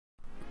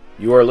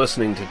You are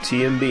listening to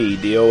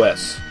TMB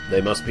DOS. They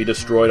must be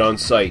destroyed on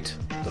sight.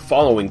 The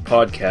following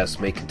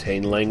podcast may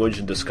contain language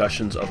and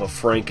discussions of a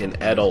frank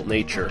and adult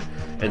nature,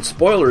 and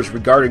spoilers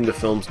regarding the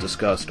films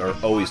discussed are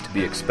always to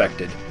be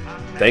expected.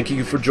 Thank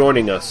you for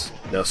joining us.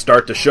 Now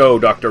start the show,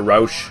 Dr.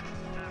 Rausch.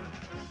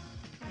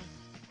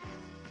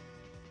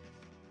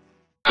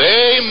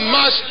 They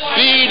must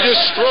be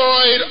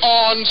destroyed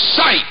on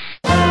sight.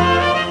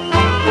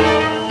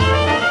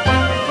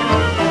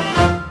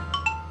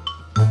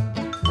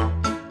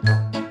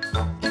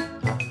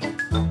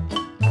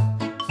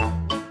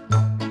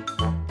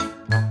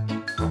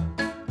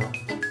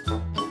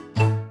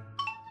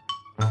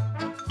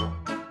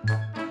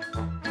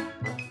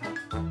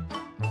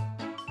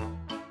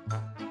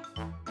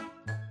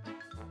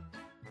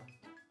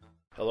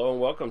 Hello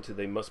and welcome to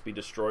They Must Be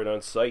Destroyed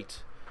on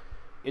Sight.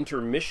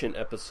 Intermission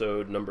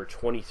episode number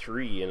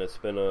 23, and it's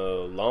been a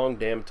long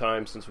damn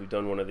time since we've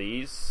done one of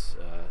these.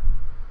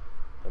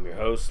 I'm your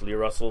host, Lee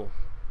Russell,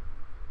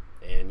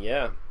 and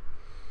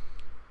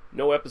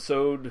no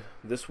episode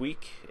this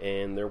week,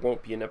 and there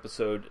won't be an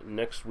episode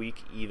next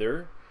week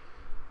either,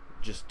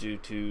 just due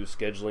to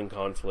scheduling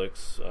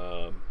conflicts,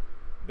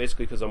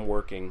 basically because I'm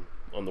working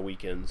on the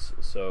weekends,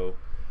 so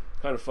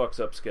kind of fucks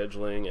up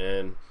scheduling,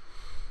 and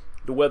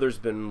the weather's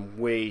been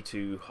way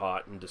too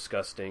hot and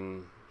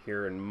disgusting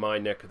here in my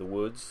neck of the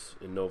woods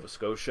in Nova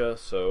Scotia,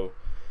 so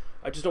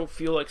I just don't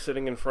feel like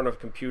sitting in front of a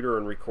computer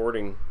and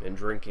recording and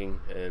drinking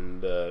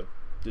and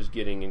just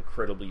getting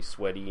incredibly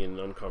sweaty and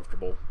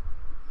uncomfortable.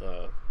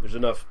 There's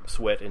enough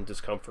sweat and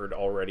discomfort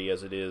already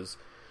as it is,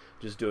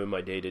 just doing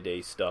my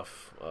day-to-day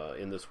stuff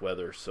in this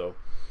weather, so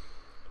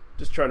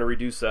just trying to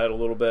reduce that a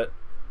little bit,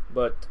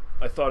 but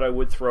I thought I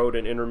would throw out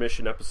an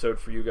intermission episode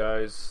for you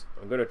guys.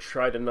 I'm going to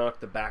try to knock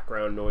the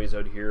background noise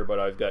out here, but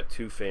I've got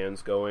two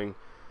fans going,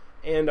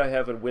 and I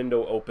have a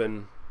window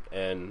open,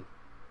 and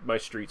my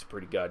street's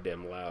pretty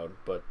goddamn loud,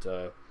 but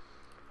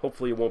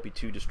hopefully it won't be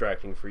too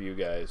distracting for you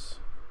guys.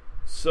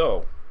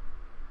 So,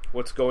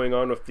 what's going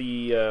on with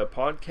the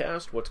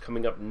podcast? What's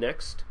coming up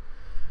next?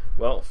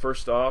 Well,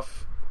 first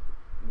off,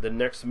 the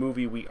next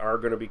movie we are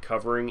going to be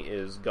covering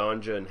is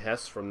Ganja and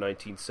Hess from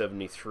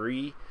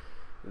 1973.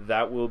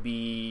 That will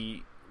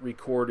be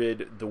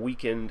recorded the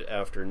weekend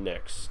after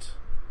next,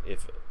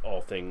 if all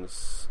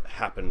things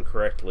happen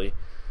correctly.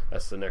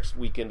 That's the next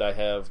weekend I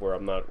have where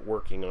I'm not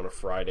working on a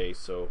Friday,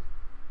 so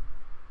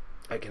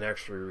I can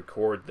actually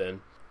record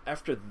then.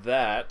 After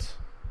that,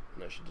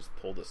 and I should just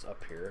pull this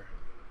up here,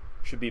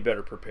 should be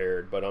better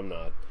prepared, but I'm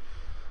not.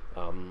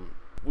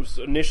 Was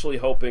initially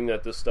hoping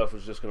that this stuff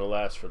was just going to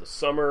last for the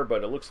summer,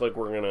 but it looks like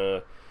we're going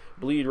to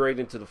bleed right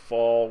into the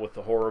fall with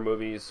the horror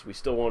movies. We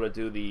still want to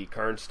do the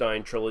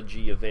Karnstein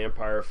trilogy of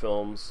vampire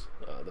films,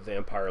 The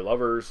Vampire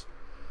Lovers,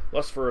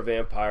 Lust for a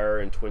Vampire,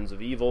 and Twins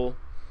of Evil.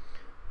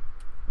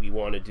 We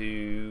want to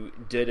do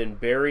Dead and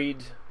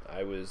Buried.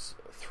 I was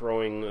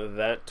throwing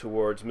that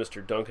towards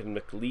Mr. Duncan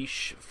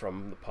McLeish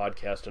from the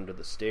podcast Under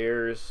the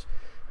Stairs.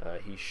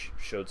 He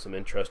showed some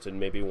interest in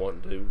maybe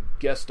wanting to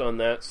guest on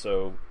that,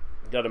 so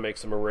got to make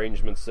some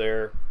arrangements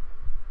there.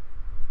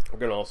 We're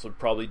going to also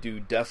probably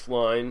do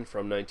Deathline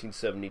from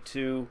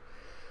 1972,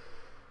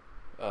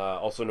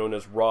 also known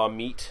as Raw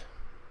Meat,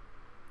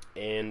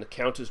 and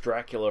Countess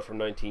Dracula from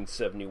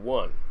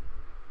 1971.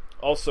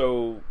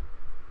 Also,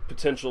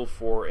 potential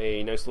for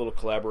a nice little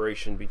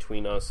collaboration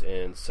between us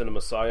and Cinema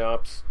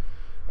Psyops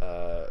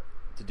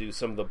to do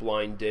some of the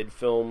Blind Dead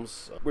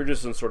films. We're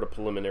just in sort of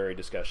preliminary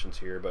discussions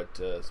here, but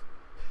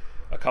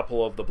a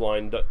couple of the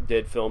Blind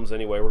Dead films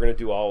anyway. We're going to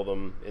do all of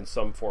them in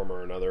some form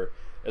or another,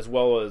 as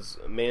well as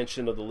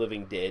Mansion of the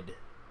Living Dead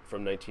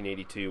from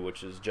 1982,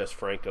 which is Jess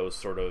Franco's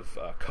sort of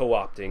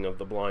co-opting of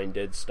the Blind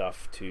Dead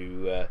stuff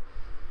to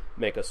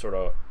make a sort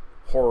of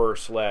horror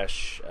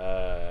slash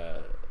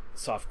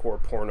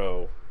softcore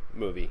porno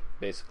movie,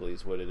 basically,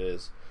 is what it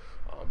is.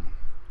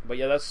 But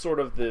yeah, that's sort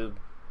of the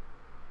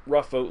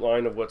rough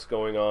outline of what's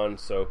going on,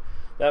 so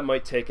that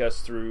might take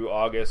us through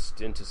August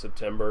into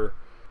September.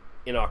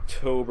 In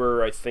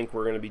October, I think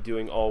we're going to be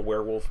doing all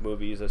werewolf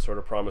movies. I sort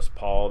of promised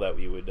Paul that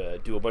we would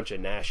do a bunch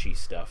of Naschy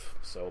stuff,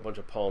 so a bunch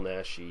of Paul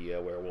Naschy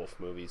werewolf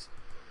movies.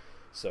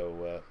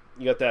 So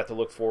you got that to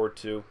look forward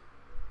to.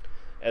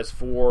 As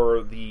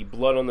for the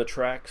Blood on the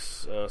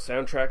Tracks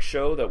soundtrack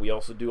show that we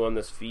also do on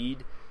this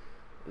feed,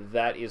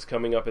 that is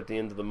coming up at the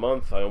end of the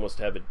month. I almost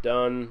have it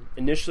done.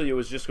 Initially, it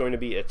was just going to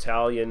be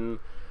Italian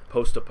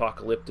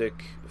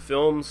post-apocalyptic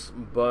films,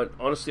 but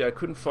honestly I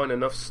couldn't find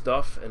enough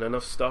stuff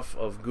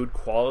of good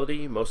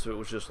quality. Most of it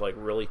was just like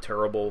really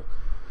terrible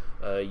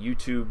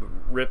YouTube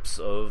rips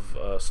of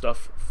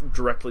stuff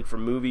directly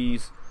from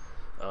movies,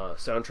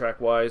 soundtrack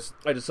wise.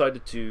 I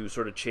decided to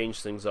sort of change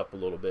things up a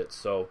little bit,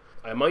 so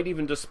I might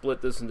even just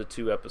split this into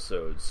two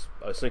episodes.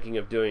 I was thinking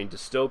of doing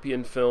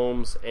dystopian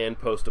films and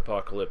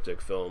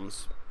post-apocalyptic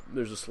films.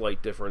 There's a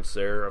slight difference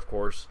there, of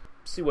course.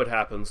 See what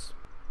happens.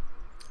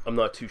 I'm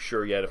not too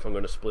sure yet if I'm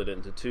going to split it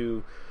into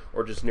two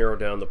or just narrow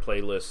down the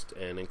playlist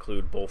and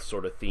include both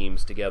sort of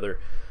themes together.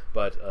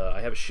 But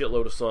I have a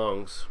shitload of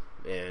songs,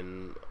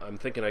 and I'm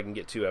thinking I can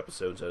get 2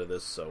 episodes out of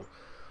this, so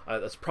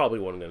That's probably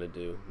what I'm going to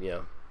do,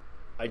 yeah.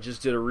 I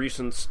just did a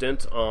recent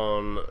stint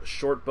on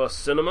Short Bus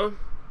Cinema,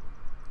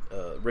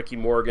 Ricky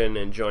Morgan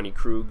and Johnny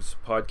Krug's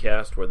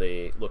podcast where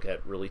they look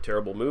at really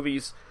terrible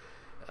movies.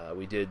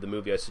 We did the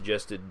movie I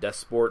suggested, Death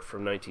Sport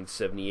from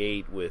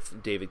 1978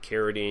 with David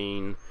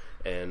Carradine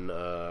and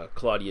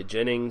Claudia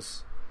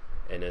Jennings.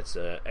 And it's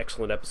an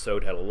excellent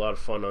episode. Had a lot of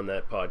fun on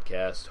that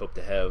podcast. Hope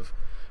to have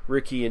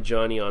Ricky and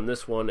Johnny on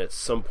this one at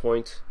some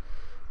point.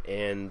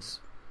 And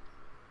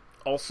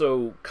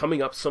also,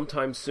 coming up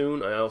sometime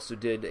soon, I also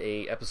did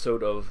a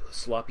episode of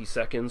Sloppy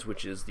Seconds,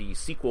 which is the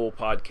sequel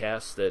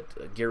podcast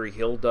that Gary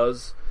Hill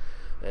does.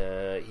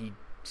 He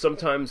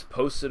sometimes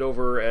posts it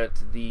over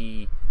at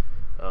the,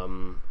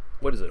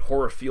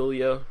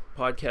 Horophilia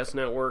podcast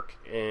network,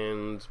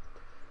 and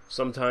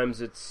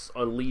sometimes it's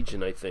on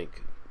Legion, I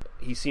think.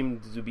 He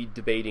seemed to be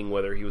debating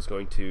whether he was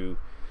going to,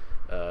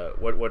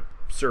 what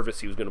service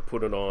he was going to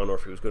put it on, or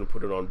if he was going to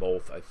put it on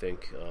both, I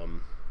think.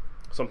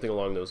 Something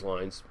along those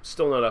lines.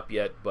 Still not up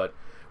yet, but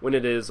when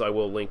it is, I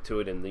will link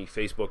to it in the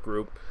Facebook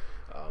group.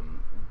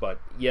 But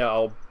yeah,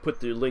 I'll put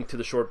the link to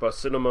the Short Bus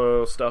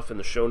Cinema stuff in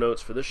the show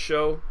notes for this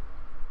show.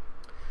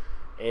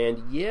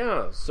 And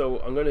yeah, so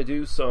I'm going to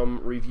do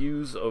some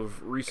reviews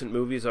of recent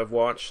movies I've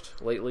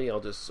watched lately. I'll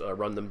just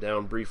run them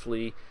down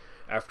briefly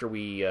after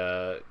we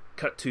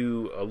cut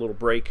to a little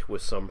break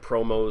with some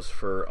promos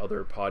for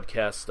other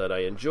podcasts that I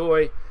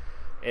enjoy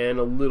and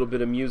a little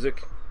bit of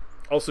music.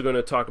 Also going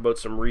to talk about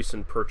some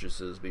recent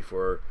purchases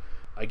before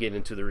I get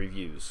into the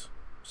reviews.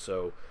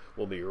 So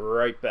we'll be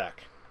right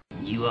back.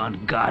 You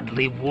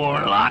ungodly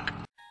warlock.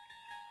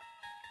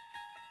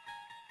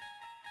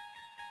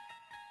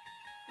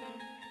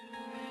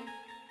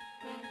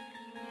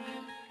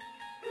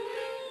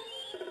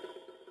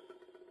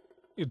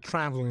 You're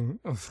traveling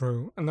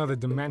through another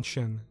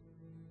dimension.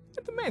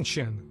 A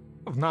dimension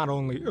of not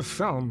only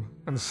film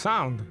and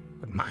sound,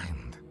 but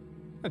mind.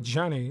 A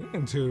journey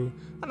into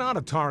an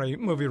auditory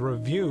movie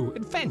review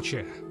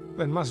adventure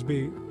that must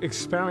be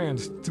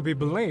experienced to be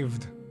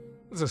believed.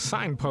 There's a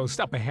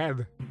signpost up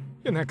ahead.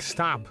 Your next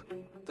stop,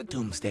 the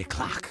Doomsday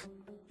Clock.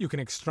 You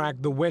can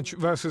extract the Witch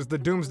vs. the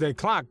Doomsday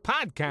Clock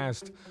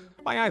podcast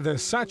by either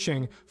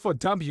searching for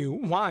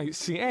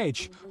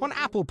WYCH on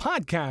Apple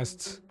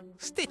Podcasts,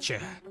 Stitcher,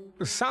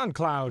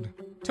 SoundCloud,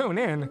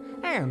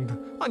 TuneIn, and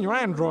on your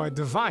Android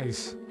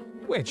device.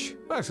 Witch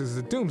vs.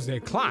 the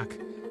Doomsday Clock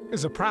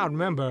is a proud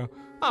member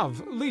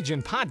of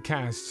Legion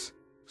Podcasts,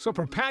 so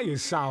prepare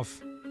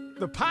yourself.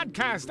 The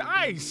podcast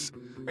ice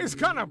is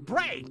gonna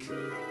break!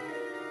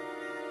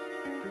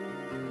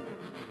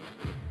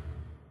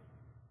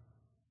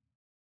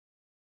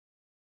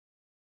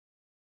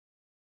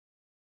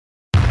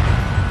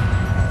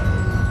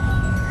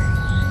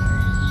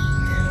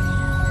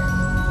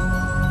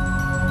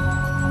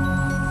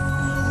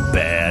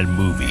 Bad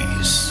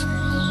movies.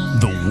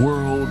 The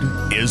world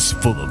is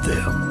full of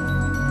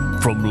them.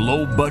 From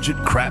low-budget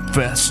crap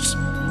fests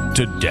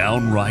to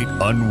downright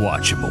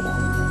unwatchable.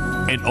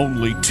 And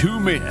only two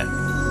men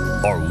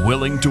are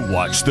willing to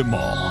watch them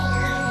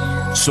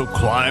all. So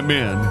climb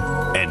in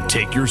and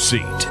take your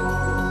seat.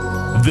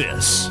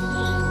 This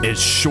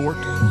is Short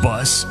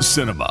Bus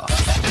Cinema.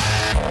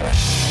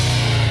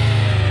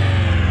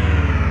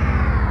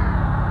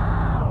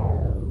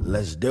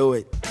 Let's do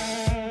it.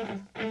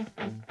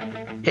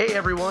 Hey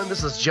everyone,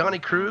 this is Johnny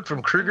Krug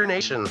from Kruger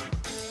Nation.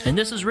 And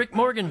this is Rick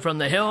Morgan from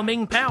the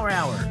Helming Power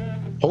Hour.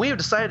 We have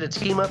decided to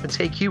team up and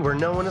take you where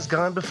no one has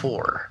gone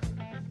before.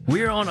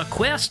 We're on a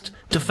quest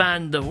to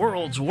find the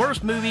world's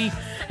worst movie,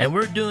 and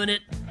we're doing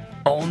it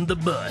on the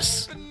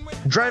bus.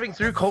 Driving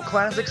through cult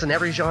classics in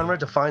every genre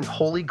to find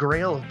holy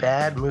grail of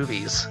bad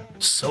movies.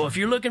 So if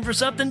you're looking for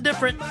something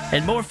different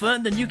and more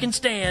fun than you can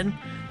stand,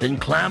 then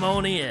climb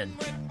on in.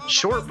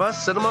 Short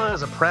Bus Cinema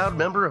is a proud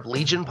member of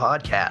Legion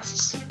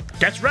Podcasts.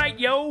 That's right,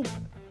 yo!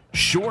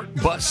 Short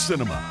Bus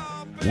Cinema.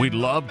 We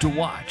love to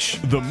watch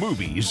the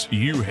movies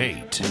you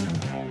hate.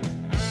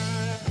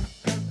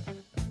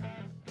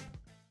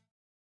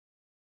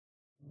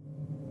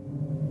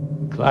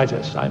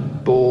 Clytus, I'm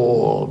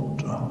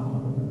bored.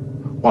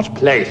 What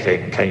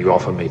plaything can you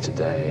offer me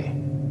today?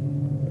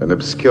 An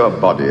obscure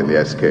body in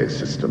the SK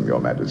system, Your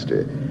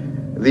Majesty.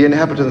 The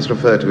inhabitants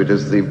refer to it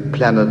as the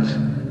planet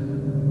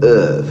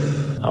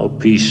Earth. How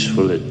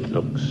peaceful it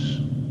looks.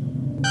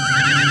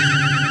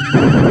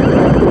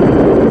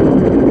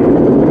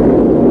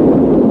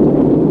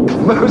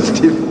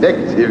 Most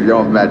effective,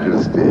 Your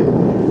Majesty.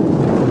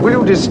 Will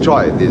you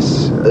destroy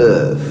this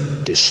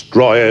Earth?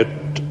 Destroy it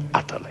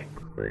utterly.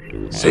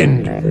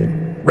 Send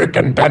Rick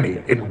and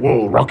Danny in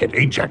Wool Rocket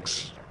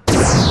Ajax.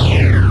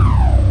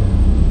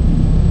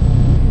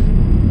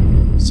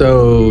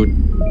 So,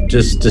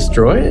 just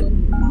destroy it?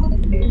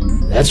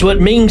 That's what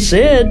Ming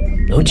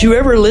said. Don't you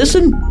ever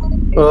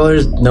listen? Well,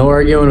 there's no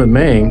arguing with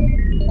Ming.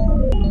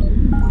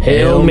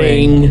 Hail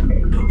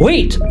Ming.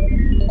 Wait!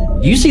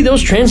 You see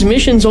those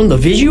transmissions on the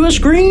Visua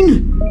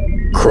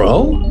screen?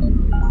 Crow?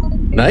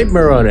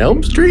 Nightmare on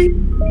Elm Street?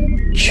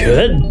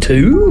 Chud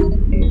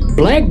 2?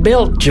 Black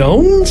Belt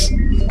Jones?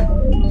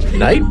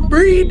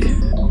 Nightbreed?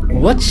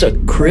 What's a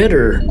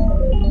critter?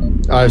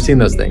 Oh, I've seen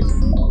those things.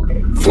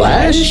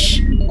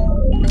 Flash?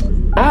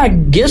 I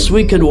guess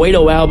we could wait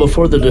a while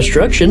before the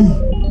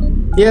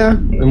destruction. Yeah,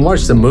 and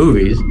watch some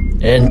movies.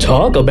 And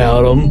talk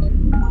about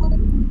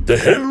them. The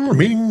Hail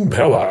Ming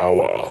Power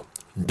Hour.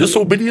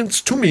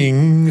 Disobedience to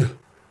Ming.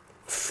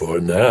 For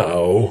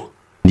now.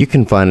 You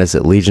can find us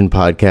at Legion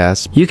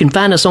Podcast. You can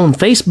find us on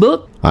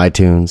Facebook.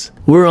 iTunes.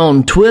 We're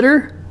on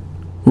Twitter.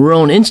 We're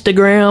on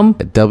Instagram.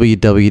 At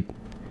www.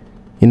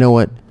 You know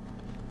what?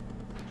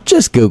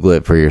 Just Google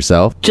it for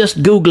yourself.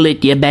 Just Google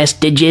it, you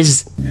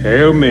bastages.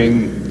 Hail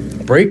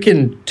Ming.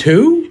 Breaking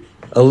 2?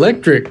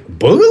 Electric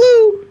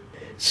Boogaloo?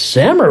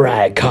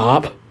 Samurai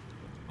Cop?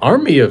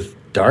 Army of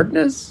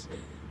Darkness?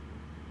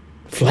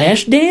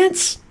 Flash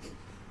Dance?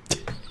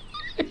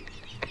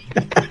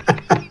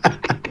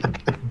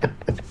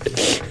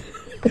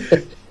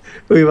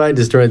 We might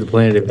destroy the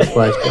planet if it's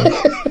Flash Dance.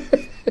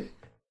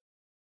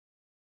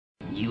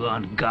 You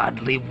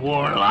ungodly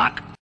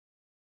warlock.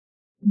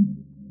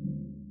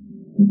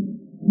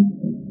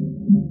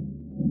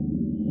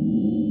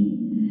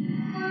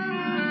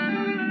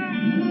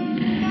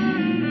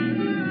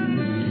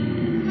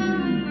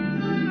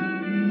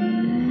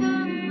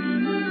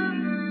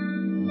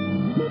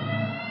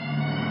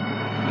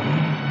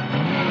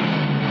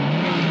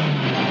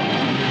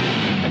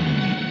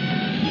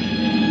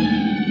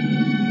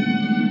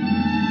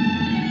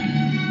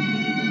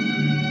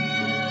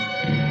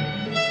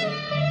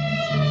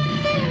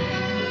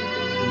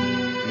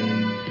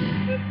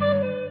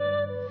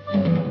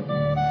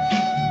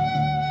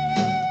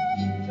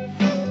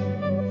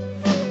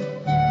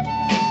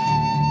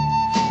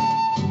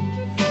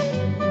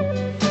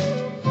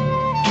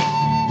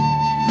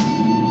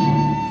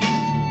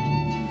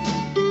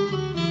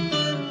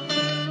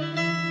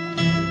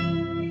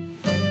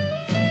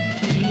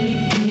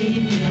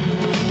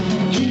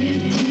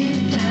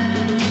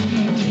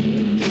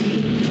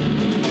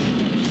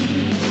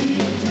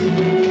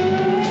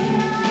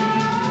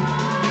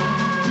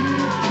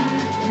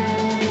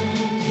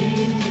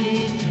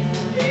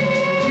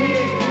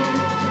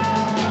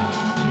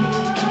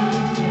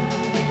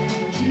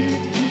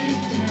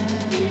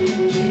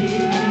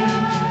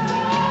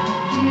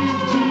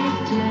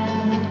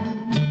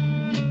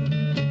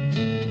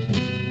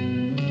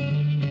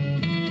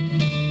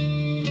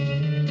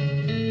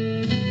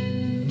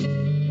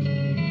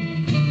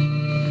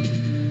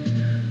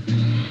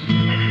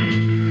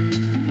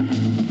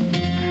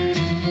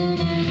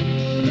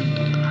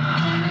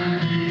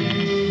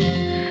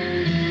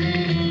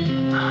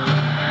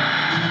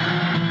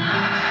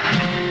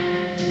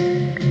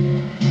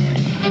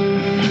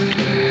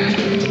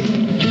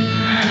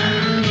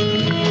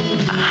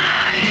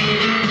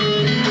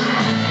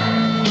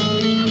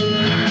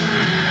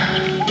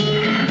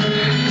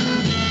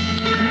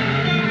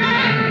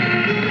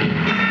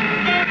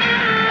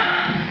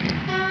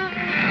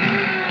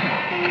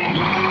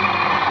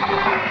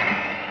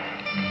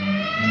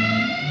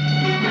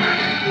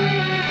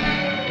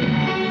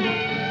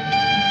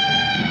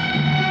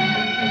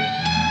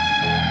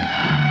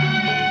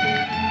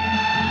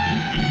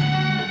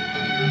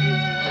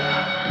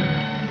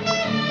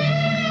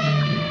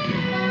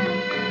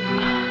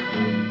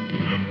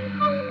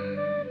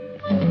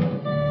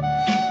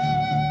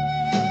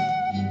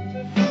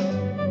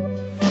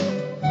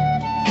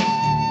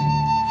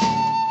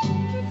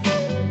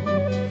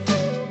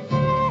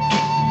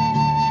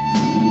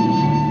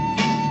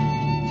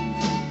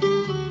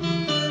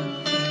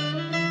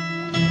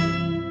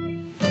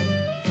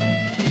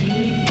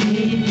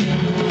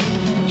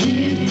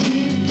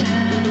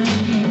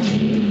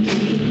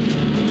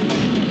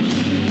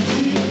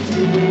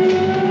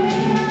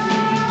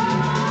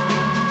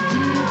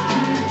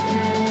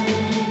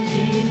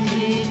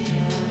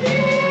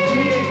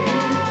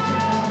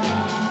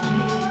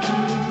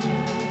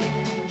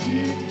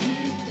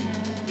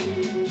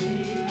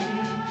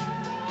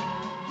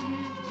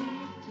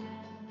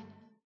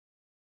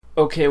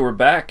 Okay, we're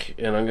back,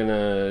 and I'm going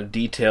to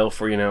detail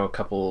for you now a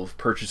couple of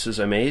purchases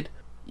I made.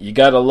 You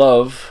gotta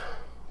love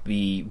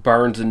the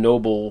Barnes &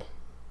 Noble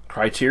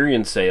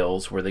Criterion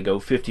sales where they go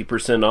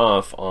 50%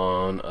 off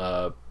on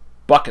a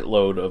bucket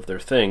load of their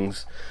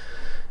things.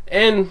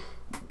 And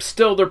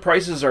still, their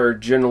prices are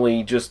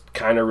generally just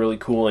kind of really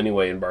cool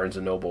anyway in Barnes &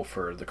 Noble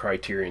for the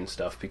Criterion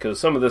stuff, because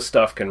some of this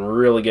stuff can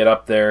really get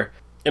up there.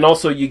 And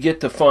also, you get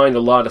to find a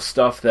lot of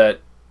stuff that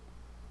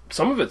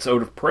some of it's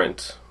out of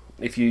print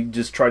if you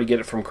just try to get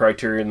it from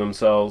Criterion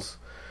themselves.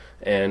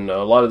 And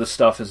a lot of the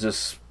stuff is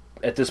just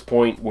at this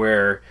point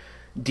where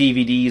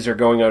DVDs are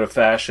going out of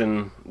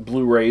fashion,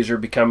 Blu-rays are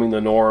becoming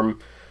the norm.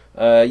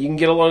 You can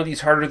get a lot of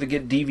these harder to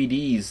get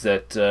DVDs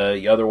that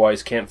you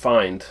otherwise can't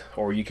find,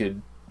 or you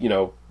could,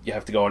 you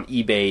have to go on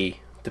eBay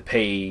to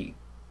pay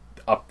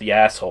up the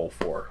asshole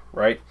for,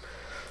 right?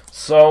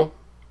 So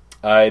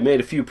I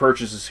made a few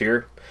purchases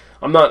here.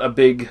 I'm not a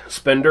big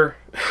spender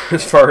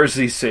as far as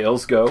these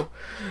sales go.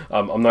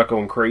 I'm not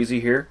going crazy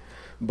here,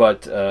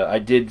 but I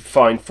did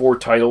find 4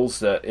 titles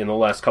that in the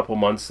last couple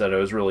months that I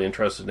was really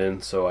interested in,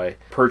 so I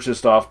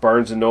purchased off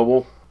Barnes &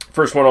 Noble.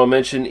 First one I'll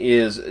mention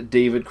is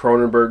David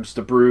Cronenberg's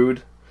The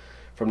Brood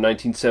from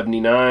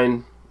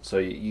 1979. So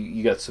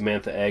you got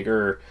Samantha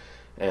Eggar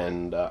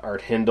and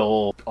Art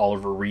Hindle,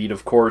 Oliver Reed,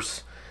 of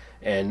course.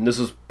 And this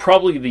is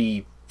probably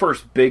the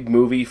first big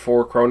movie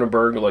for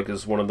Cronenberg, like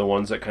is one of the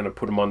ones that kind of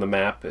put him on the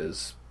map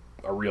as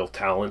a real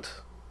talent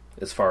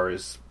as far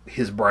as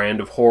his brand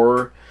of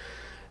horror.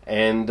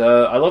 And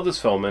I love this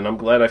film, and I'm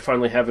glad I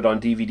finally have it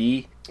on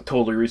DVD,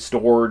 totally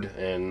restored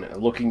and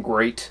looking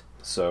great.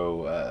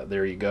 So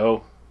there you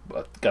go.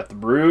 Got The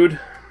Brood.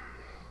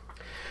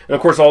 And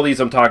of course, all these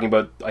I'm talking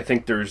about, I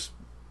think there's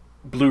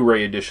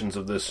Blu-ray editions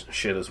of this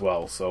shit as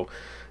well. So,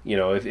 you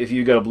know, if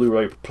you got a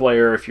Blu-ray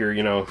player, if you're,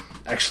 you know,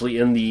 actually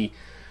in the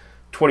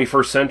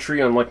 21st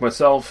century, unlike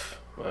myself,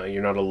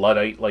 you're not a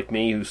Luddite like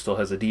me who still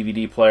has a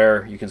DVD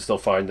player, you can still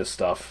find this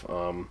stuff.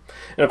 And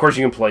of course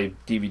you can play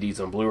DVDs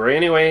on Blu-ray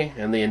anyway,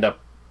 and they end up,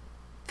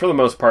 for the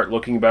most part,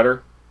 looking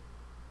better.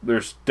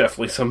 There's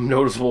definitely some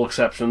noticeable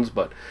exceptions,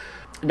 but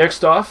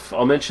next off,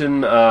 I'll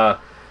mention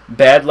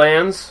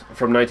Badlands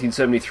from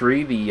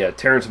 1973, the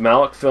Terrence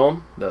Malick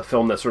film, the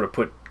film that sort of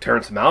put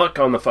Terrence Malick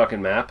on the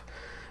fucking map.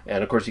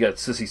 And of course you got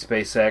Sissy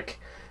Spacek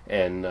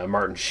and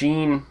Martin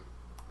Sheen,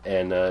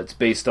 and it's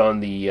based on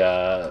the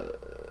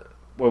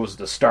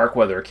the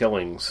Starkweather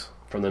killings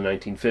from the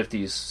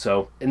 1950s.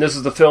 So, and this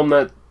is the film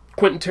that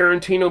Quentin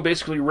Tarantino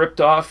basically ripped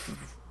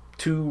off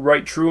to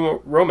write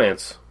True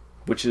Romance,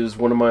 which is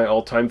one of my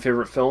all-time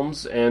favorite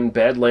films, and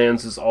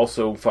Badlands is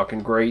also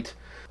fucking great.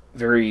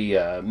 Very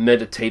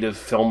meditative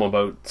film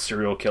about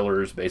serial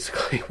killers,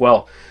 basically.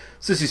 Well,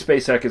 Sissy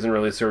Spacek isn't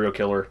really a serial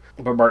killer,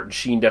 but Martin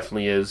Sheen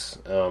definitely is,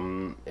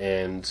 and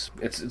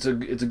it's a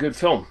good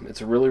film.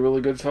 It's a really,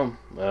 really good film.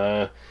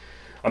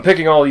 I'm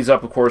picking all these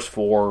up, of course,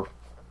 for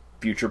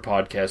future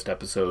podcast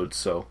episodes,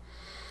 so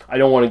I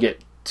don't want to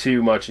get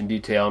too much in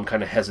detail. I'm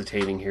kind of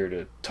hesitating here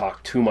to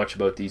talk too much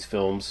about these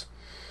films.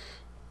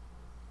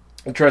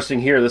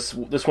 Interesting here, this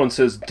one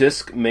says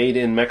disc made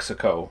in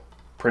Mexico,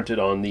 printed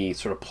on the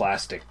sort of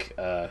plastic.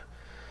 None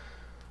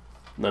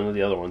of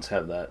the other ones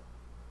have that.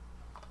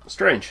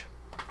 Strange.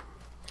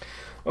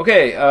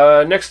 Okay,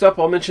 next up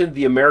I'll mention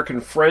The American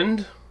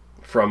Friend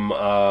from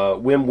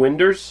Wim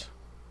Wenders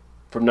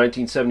from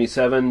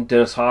 1977,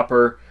 Dennis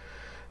Hopper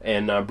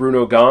and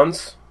Bruno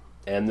Ganz,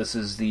 and this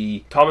is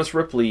the Thomas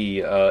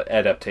Ripley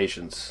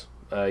adaptations.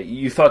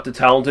 You thought The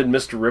Talented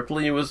Mr.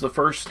 Ripley was the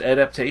first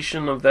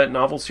adaptation of that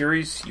novel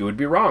series? You would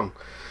be wrong.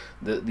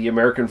 The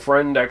American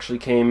Friend actually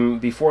came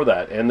before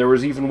that, and there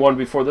was even one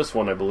before this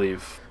one, I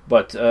believe.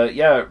 But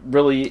yeah,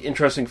 really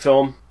interesting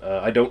film.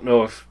 I don't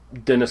know if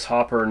Dennis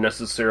Hopper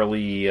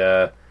necessarily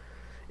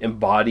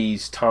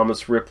embodies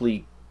Thomas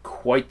Ripley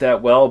quite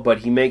that well, but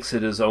he makes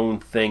it his own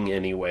thing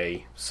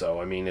anyway. So,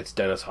 I mean, it's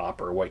Dennis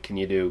Hopper. What can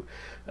you do?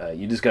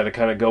 You just got to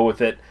kind of go with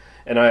it.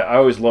 And I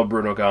always love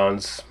Bruno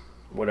Ganz.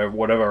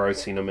 Whatever I've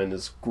seen him in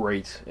is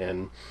great.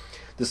 And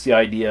just the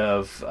idea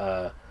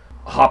of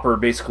Hopper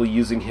basically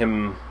using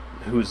him,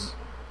 who's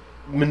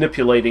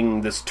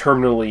manipulating this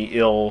terminally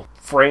ill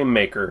frame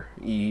maker.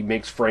 He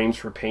makes frames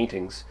for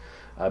paintings.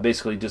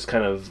 Basically just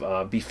kind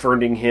of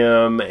befriending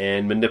him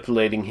and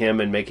manipulating him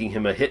and making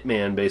him a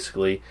hitman,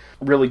 basically.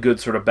 Really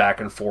good sort of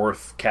back and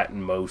forth, cat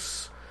and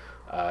mouse.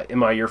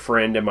 Am I your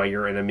friend? Am I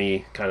your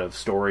enemy? Kind of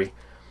story.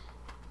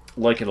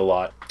 Like it a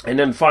lot. And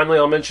then finally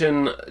I'll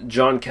mention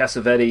John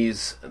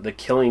Cassavetes' The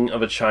Killing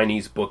of a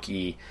Chinese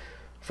Bookie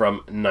from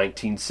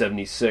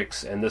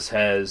 1976. And this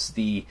has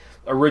the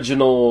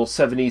original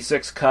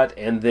 76 cut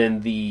and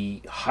then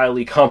the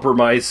highly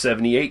compromised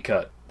 78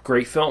 cut.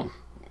 Great film.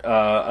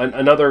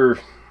 Another,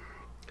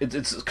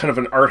 it's kind of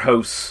an art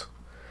house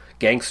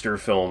gangster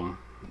film,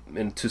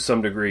 and to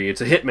some degree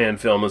it's a hitman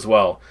film as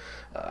well.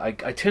 I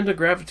tend to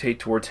gravitate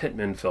towards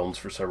hitman films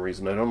for some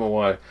reason. I don't know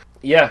why.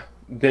 Yeah,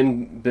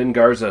 Ben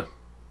Garza,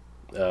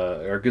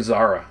 or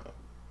Gazzara.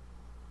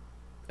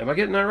 Am I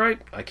getting that right?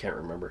 I can't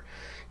remember.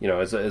 You know,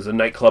 as a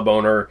nightclub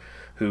owner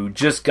who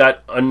just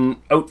got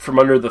out from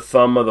under the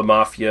thumb of the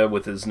mafia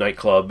with his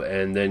nightclub,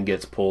 and then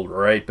gets pulled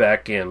right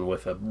back in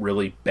with a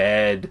really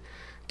bad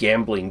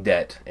gambling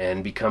debt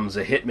and becomes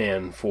a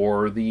hitman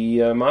for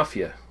the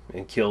mafia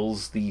and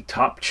kills the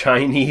top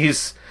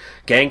Chinese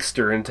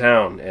gangster in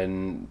town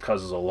and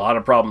causes a lot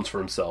of problems for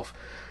himself.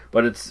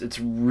 But it's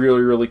really,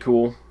 really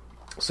cool.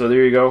 So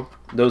there you go.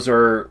 Those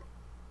are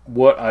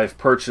what I've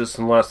purchased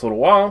in the last little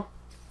while.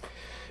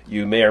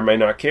 You may or may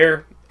not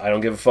care. I don't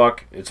give a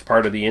fuck. It's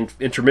part of the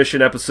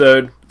intermission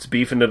episode. It's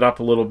beefing it up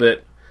a little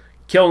bit,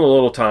 killing a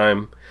little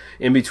time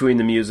in between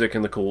the music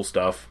and the cool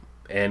stuff.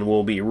 And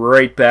we'll be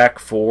right back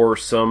for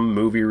some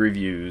movie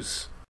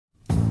reviews.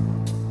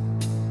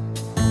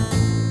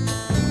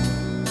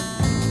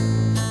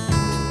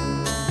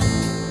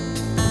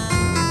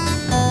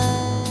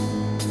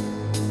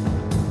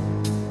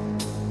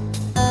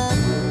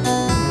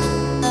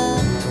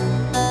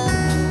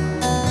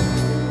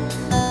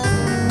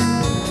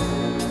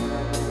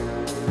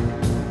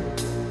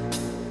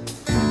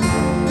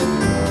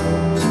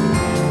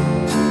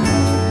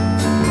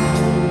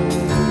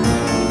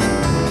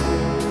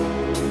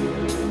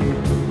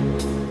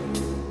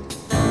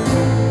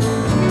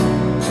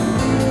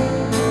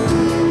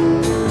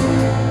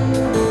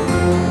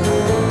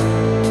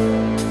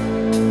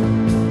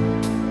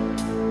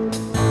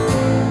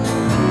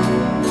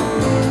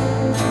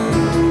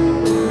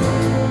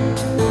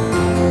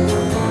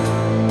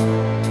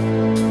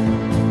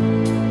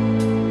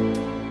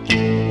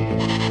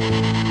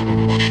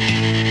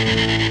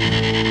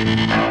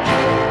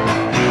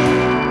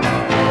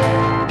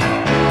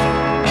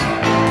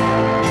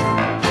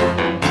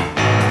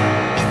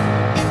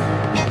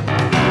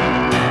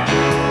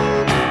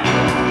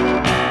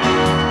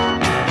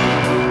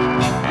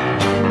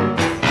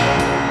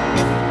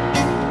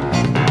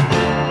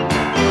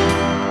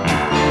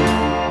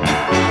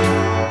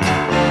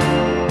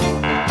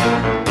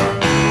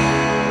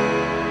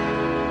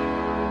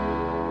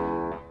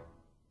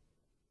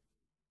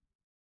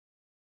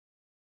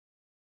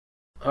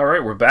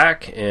 Alright, we're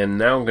back, and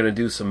now I'm going to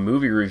do some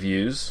movie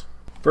reviews.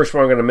 First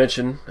one I'm going to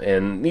mention,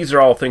 and these are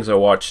all things I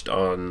watched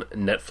on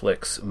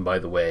Netflix, by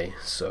the way,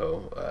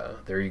 so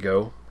there you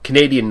go.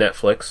 Canadian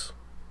Netflix.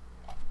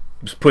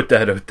 Just put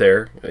that out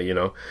there, you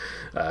know.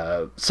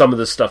 Some of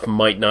this stuff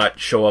might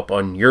not show up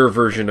on your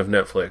version of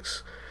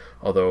Netflix,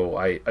 although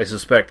I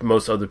suspect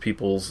most other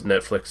people's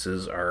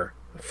Netflixes are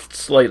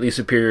slightly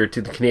superior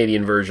to the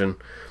Canadian version.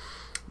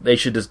 They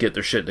should just get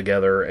their shit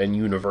together and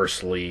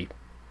universally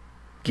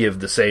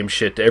give the same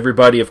shit to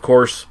everybody, of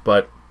course,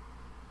 but,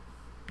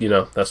 you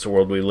know, that's the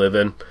world we live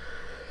in.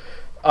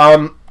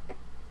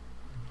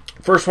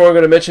 First one I'm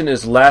going to mention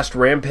is Last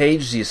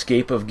Rampage, The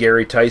Escape of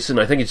Gary Tyson.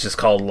 I think it's just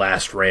called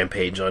Last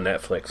Rampage on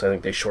Netflix. I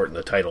think they shortened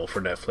the title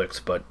for Netflix,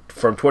 but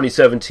from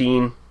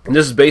 2017. And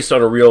this is based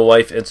on a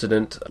real-life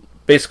incident.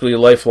 Basically, a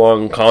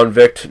lifelong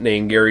convict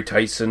named Gary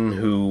Tyson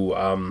who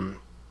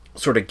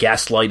sort of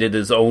gaslighted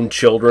his own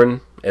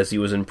children as he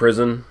was in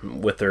prison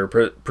with their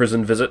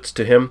prison visits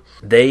to him.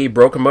 They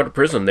broke him out of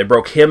prison. They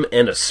broke him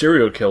and a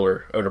serial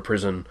killer out of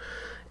prison.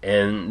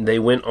 And they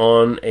went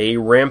on a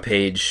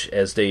rampage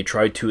as they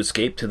tried to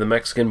escape to the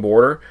Mexican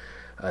border.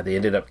 They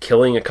ended up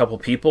killing a couple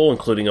people,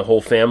 including a whole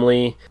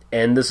family.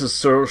 And this is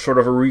sort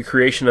of a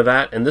recreation of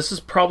that. And this is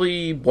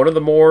probably one of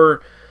the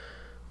more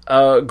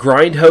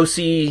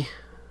grindhousey,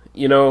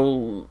 you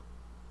know,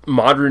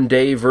 modern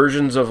day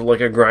versions of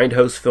like a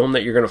grindhouse film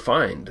that you're going to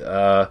find.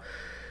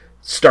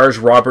 Stars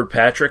Robert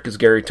Patrick as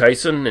Gary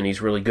Tyson, and he's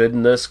really good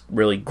in this.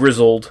 Really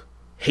grizzled,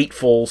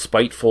 hateful,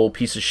 spiteful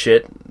piece of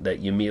shit that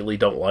you immediately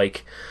don't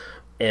like.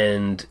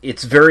 And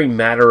it's very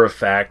matter of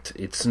fact.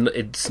 It's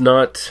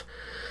not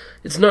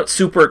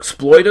super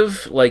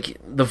exploitive. Like,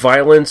 the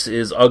violence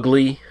is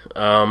ugly,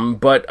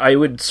 but I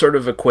would sort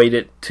of equate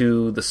it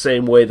to the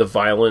same way the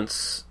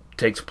violence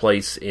takes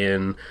place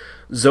in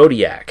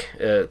Zodiac.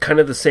 Kind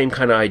of the same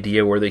kind of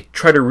idea where they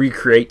try to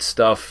recreate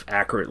stuff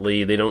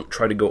accurately. They don't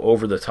try to go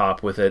over the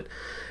top with it,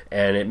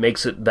 and it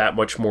makes it that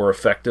much more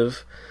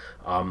effective.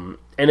 And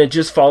it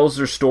just follows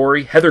their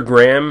story. Heather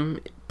Graham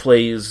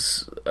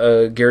plays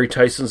Gary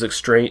Tyson's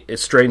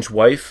estranged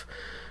wife,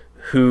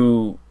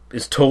 who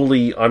is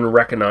totally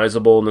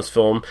unrecognizable in this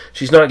film.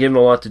 She's not given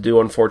a lot to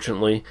do,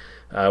 unfortunately,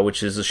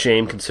 which is a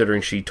shame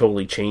considering she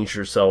totally changed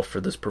herself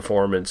for this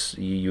performance.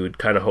 You would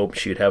kind of hope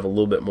she'd have a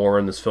little bit more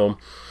in this film.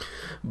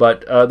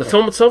 But the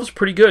film itself is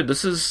pretty good.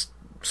 This is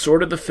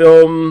sort of the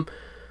film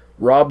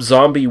Rob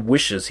Zombie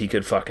wishes he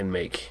could fucking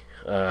make.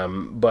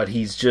 But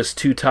he's just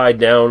too tied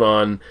down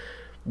on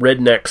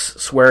rednecks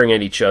swearing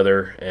at each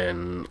other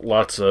and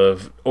lots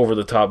of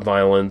over-the-top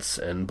violence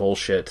and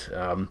bullshit.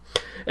 And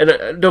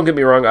don't get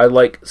me wrong, I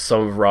like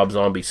some of Rob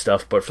Zombie's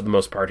stuff, but for the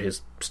most part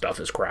his stuff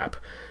is crap.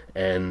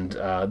 And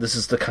this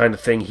is the kind of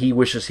thing he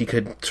wishes he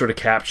could sort of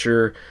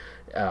capture.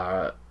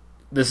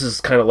 This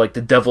is kind of like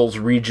the Devil's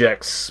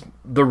Rejects,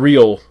 the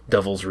real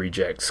Devil's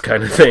Rejects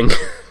kind of thing.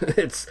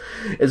 It's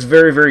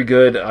very, very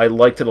good. I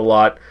liked it a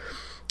lot.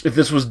 If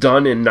this was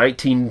done in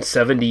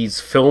 1970s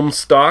film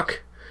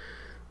stock,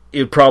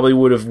 it probably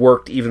would have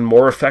worked even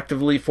more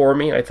effectively for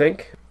me, I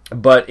think.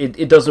 But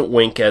it doesn't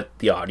wink at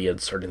the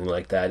audience or anything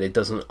like that. It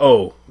doesn't,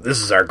 oh,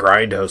 this is our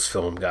grindhouse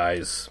film,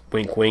 guys.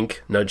 Wink,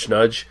 wink, nudge,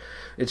 nudge.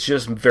 It's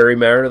just very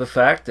matter of the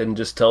fact and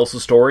just tells the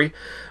story.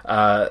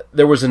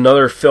 There was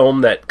another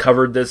film that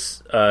covered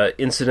this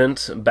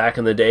incident back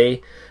in the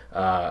day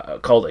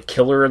called A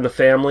Killer in the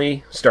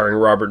Family, starring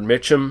Robert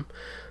Mitchum.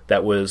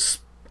 That was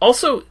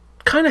also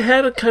kind of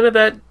had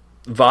that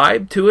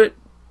vibe to it.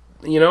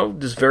 You know,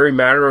 just very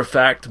matter of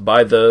fact,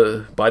 by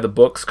the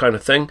books kind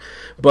of thing.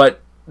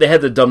 But they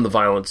had to dumb the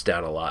violence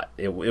down a lot.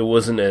 It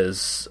wasn't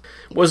as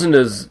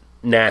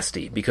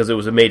nasty because it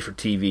was a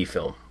made-for-TV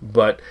film.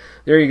 But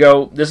there you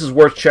go. This is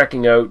worth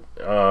checking out.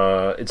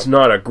 It's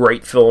not a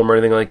great film or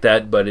anything like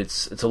that, but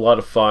it's a lot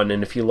of fun.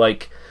 And if you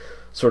like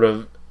sort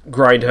of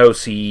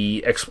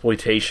grindhousey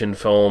exploitation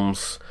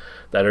films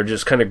that are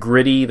just kind of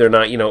gritty, they're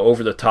not, you know,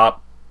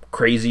 over-the-top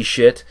crazy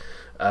shit,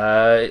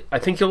 I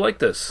think you'll like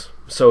this.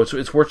 So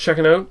it's worth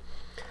checking out.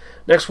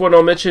 Next one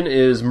I'll mention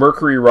is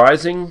Mercury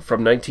Rising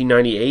from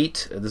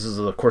 1998. This is,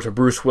 of course, a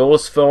Bruce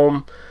Willis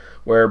film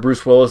where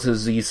Bruce Willis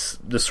is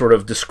this sort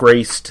of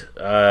disgraced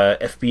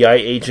FBI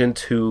agent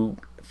who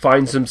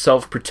finds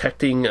himself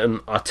protecting an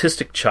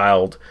autistic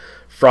child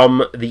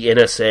from the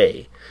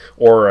NSA,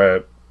 or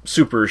a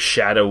super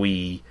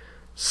shadowy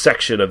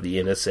section of the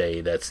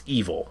NSA that's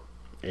evil.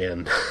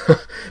 And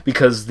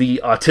because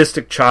the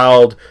autistic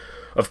child,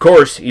 of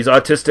course, he's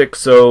autistic,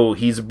 so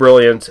he's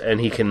brilliant, and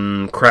he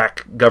can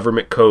crack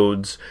government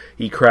codes.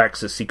 He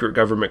cracks a secret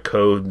government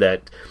code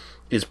that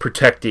is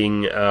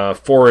protecting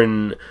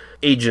foreign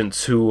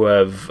agents who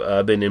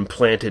have been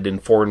implanted in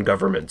foreign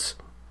governments.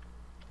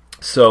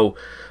 So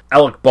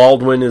Alec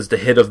Baldwin is the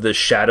head of the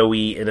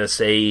shadowy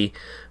NSA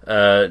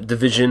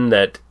division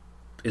that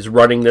is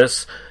running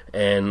this,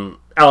 and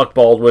Alec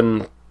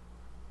Baldwin,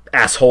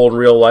 asshole in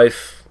real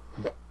life,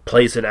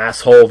 plays an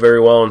asshole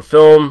very well in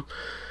film.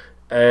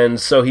 And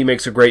so he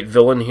makes a great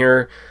villain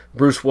here.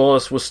 Bruce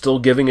Willis was still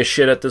giving a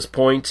shit at this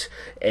point,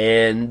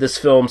 and this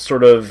film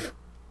sort of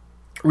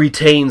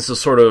retains the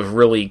sort of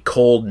really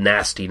cold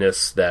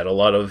nastiness that a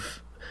lot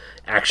of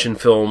action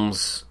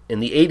films in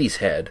the 80s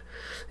had.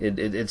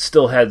 It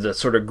still had the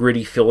sort of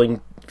gritty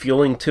feeling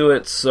to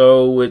it,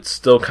 so it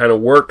still kind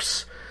of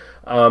works.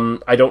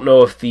 I don't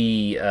know if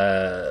the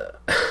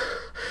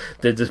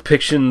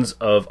depictions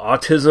of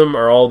autism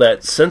are all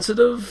that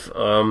sensitive.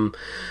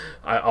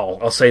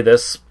 I'll say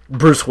this.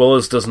 Bruce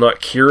Willis does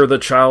not cure the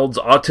child's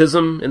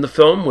autism in the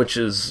film, which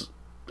is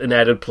an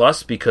added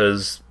plus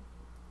because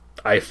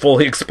I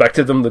fully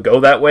expected them to go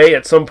that way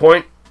at some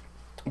point.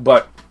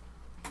 But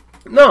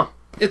no,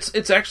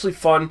 it's actually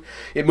fun.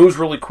 It moves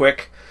really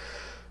quick.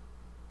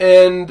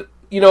 And,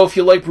 you know, if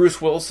you like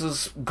Bruce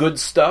Willis's good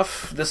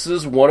stuff, this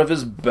is one of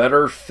his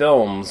better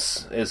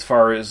films as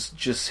far as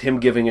just him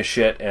giving a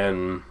shit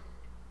and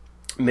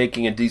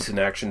making a decent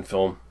action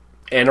film.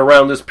 And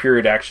around this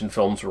period, action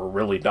films were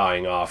really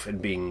dying off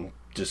and being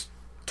just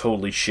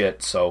totally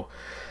shit. So,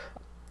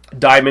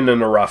 diamond in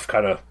the rough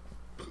kind of,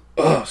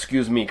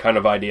 kind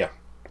of idea.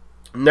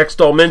 Next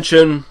I'll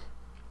mention,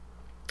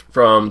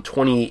 from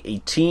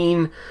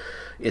 2018,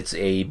 it's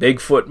a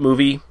Bigfoot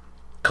movie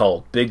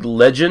called Big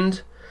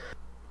Legend.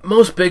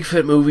 Most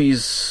Bigfoot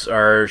movies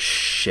are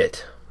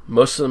shit.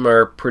 Most of them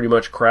are pretty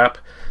much crap.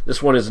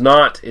 This one is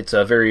not. It's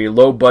a very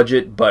low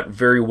budget but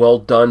very well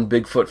done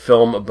Bigfoot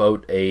film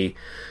about a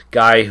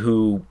guy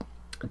who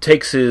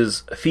takes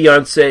his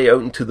fiancée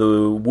out into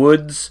the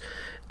woods.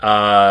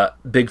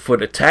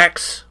 Bigfoot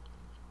attacks,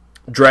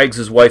 drags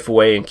his wife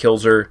away and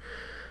kills her.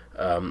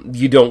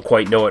 You don't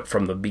quite know it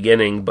from the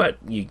beginning, but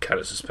you kind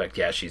of suspect,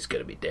 yeah, she's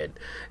going to be dead.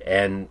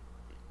 And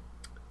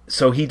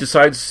so he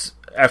decides,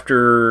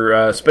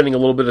 after spending a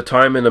little bit of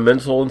time in a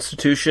mental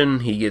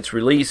institution, he gets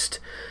released,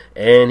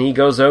 and he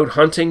goes out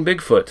hunting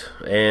Bigfoot.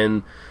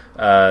 And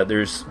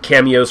there's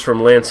cameos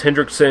from Lance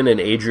Hendrickson and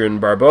Adrienne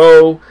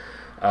Barbeau.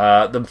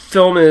 The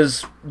film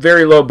is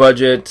very low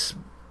budget.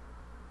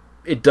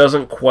 It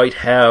doesn't quite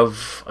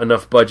have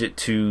enough budget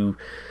to,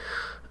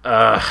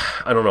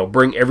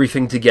 bring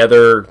everything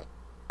together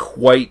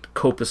quite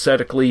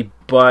copacetically,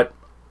 but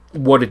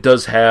what it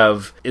does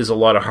have is a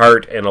lot of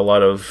heart and a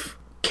lot of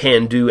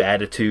can-do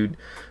attitude,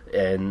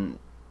 and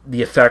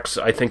the effects,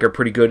 I think, are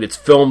pretty good. It's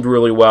filmed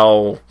really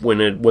well when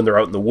they're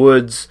out in the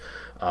woods.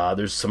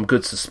 There's some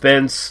good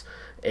suspense,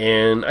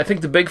 and I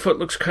think the Bigfoot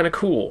looks kind of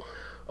cool.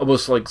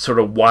 Almost like sort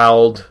of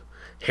wild,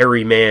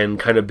 hairy man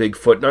kind of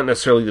Bigfoot. Not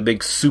necessarily the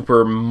big,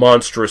 super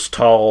monstrous,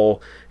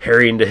 tall,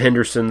 Harry and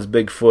Henderson's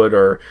Bigfoot,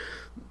 or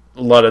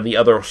a lot of the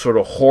other sort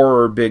of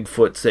horror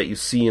Bigfoots that you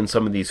see in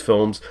some of these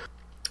films.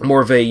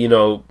 More of a,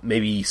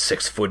 maybe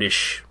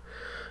 6-foot-ish,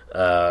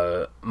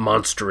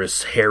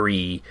 monstrous,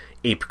 hairy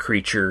ape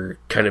creature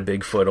kind of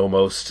Bigfoot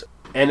almost.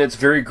 And it's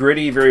very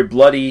gritty, very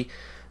bloody,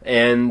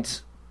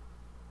 and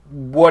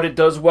what it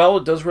does well,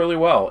 it does really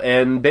well.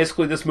 And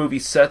basically this movie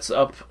sets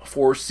up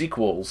for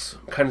sequels.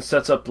 Kind of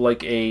sets up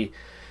like a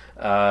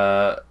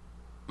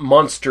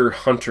Monster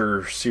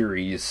Hunter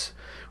series,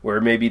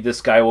 where maybe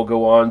this guy will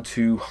go on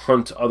to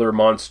hunt other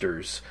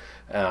monsters.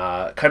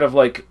 Kind of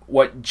like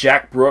what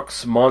Jack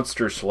Brooks'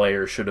 Monster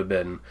Slayer should have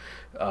been,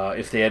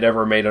 if they had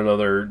ever made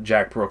another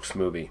Jack Brooks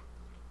movie.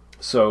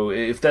 So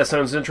if that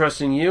sounds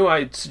interesting to you,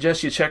 I'd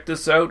suggest you check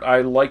this out. I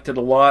liked it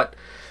a lot.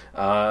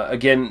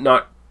 Again,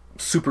 not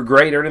super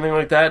great or anything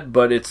like that,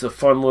 but it's a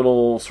fun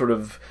little sort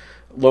of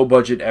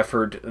low-budget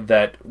effort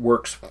that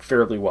works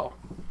fairly well.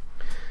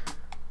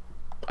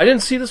 I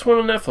didn't see this one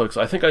on Netflix.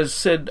 I think I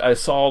said I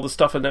saw all the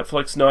stuff on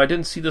Netflix. No, I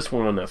didn't see this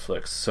one on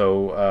Netflix,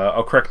 so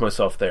I'll correct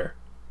myself there.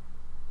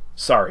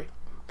 Sorry.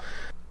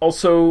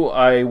 Also,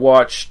 I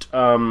watched,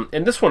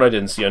 and this one I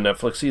didn't see on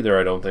Netflix either,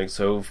 I don't think,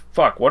 so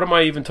fuck, what am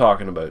I even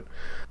talking about?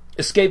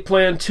 Escape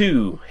Plan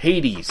 2,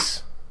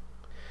 Hades.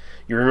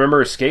 You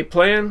remember Escape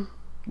Plan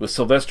with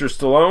Sylvester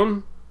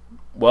Stallone?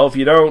 Well, if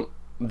you don't,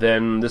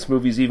 then this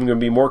movie's even going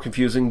to be more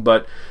confusing,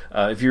 but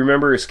if you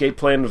remember Escape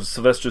Plan with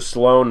Sylvester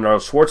Stallone and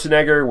Arnold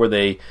Schwarzenegger, where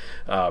they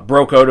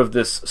broke out of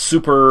this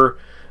super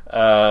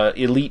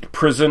elite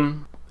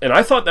prison, and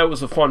I thought that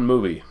was a fun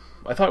movie.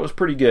 I thought it was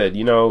pretty good.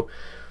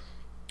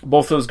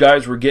 Both those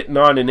guys were getting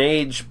on in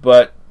age,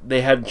 but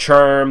they had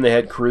charm, they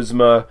had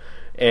charisma,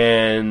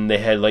 and they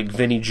had like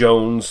Vinnie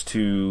Jones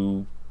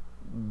to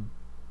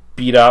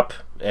beat up,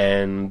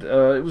 and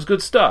it was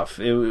good stuff.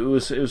 It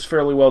was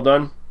fairly well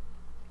done.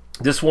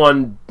 This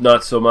one,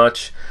 not so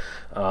much.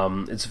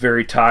 It's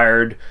very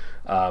tired.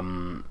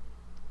 Doesn't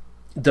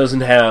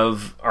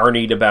have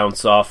Arnie to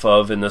bounce off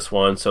of in this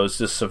one, so it's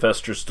just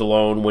Sylvester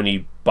Stallone when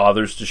he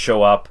bothers to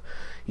show up.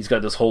 He's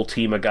got this whole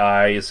team of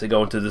guys. They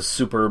go into this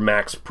super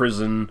max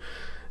prison,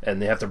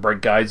 and they have to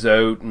break guys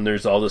out, and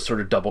there's all this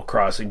sort of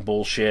double-crossing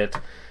bullshit.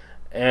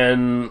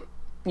 And,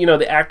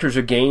 the actors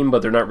are game,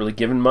 but they're not really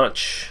given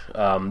much.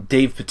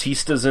 Dave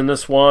Bautista's in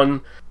this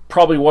one.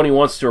 Probably one he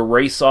wants to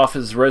erase off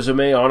his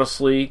resume,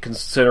 honestly,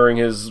 considering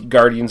his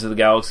Guardians of the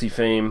Galaxy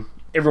fame.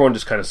 Everyone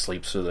just kind of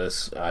sleeps through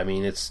this. I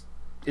mean, it's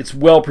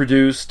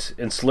well-produced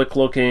and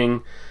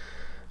slick-looking,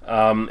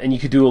 and you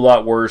could do a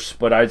lot worse,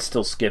 but I'd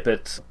still skip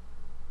it.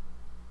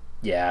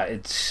 Yeah,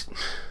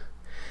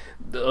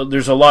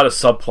 there's a lot of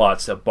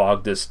subplots that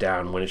bog this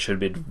down when it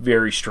should have been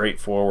very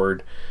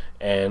straightforward.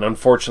 And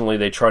unfortunately,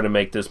 they try to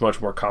make this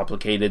much more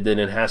complicated than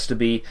it has to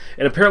be.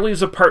 And apparently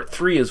there's a part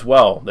 3 as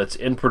well that's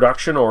in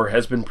production or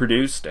has been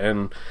produced,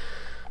 and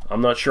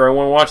I'm not sure I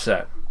want to watch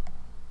that.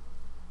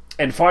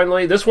 And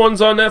finally, this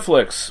one's on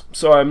Netflix,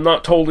 so I'm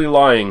not totally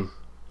lying.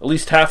 At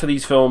least half of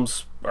these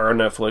films are on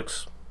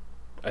Netflix,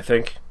 I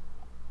think.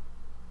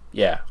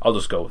 Yeah, I'll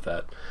just go with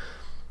that.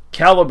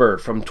 Caliber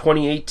from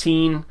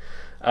 2018.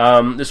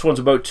 This one's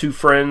about two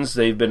friends.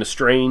 They've been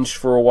estranged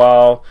for a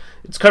while.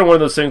 It's kind of one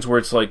of those things where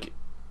it's like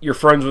you're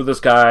friends with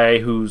this guy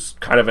who's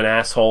kind of an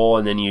asshole,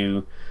 and then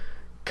you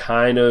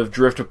kind of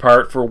drift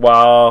apart for a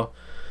while,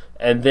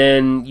 and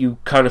then you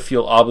kind of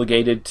feel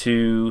obligated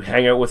to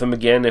hang out with him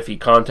again if he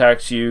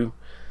contacts you.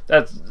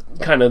 That's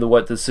kind of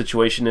what the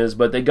situation is.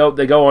 But they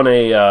go on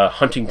a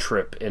hunting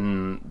trip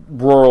in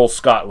rural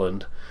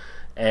Scotland,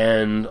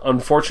 and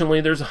unfortunately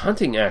there's a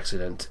hunting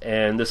accident,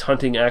 and this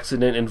hunting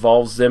accident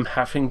involves them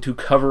having to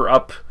cover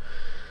up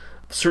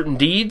certain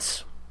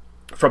deeds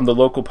from the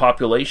local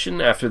population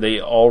after they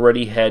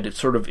already had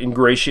sort of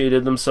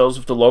ingratiated themselves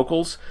with the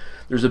locals.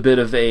 There's a bit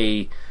of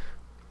a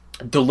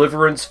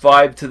Deliverance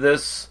vibe to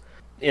this,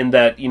 in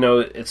that, you know,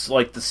 it's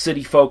like the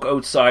city folk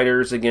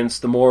outsiders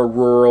against the more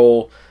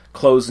rural,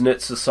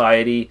 close-knit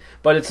society,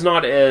 but it's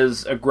not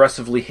as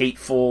aggressively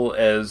hateful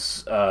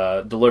as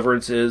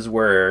Deliverance is,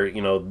 where,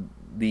 you know,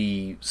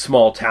 the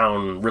small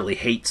town really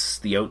hates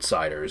the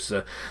outsiders.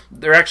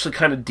 They're actually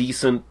kind of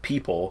decent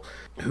people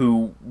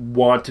who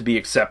want to be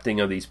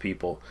accepting of these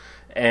people.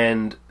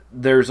 And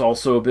there's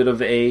also a bit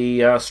of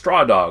a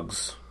Straw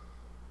Dogs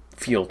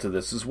feel to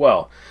this as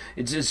well.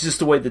 It's just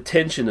the way the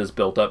tension is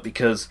built up,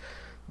 because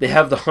they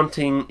have the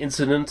hunting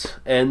incident,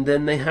 and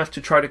then they have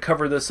to try to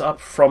cover this up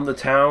from the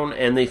town,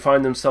 and they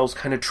find themselves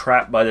kind of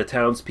trapped by the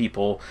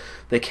townspeople.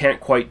 They can't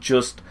quite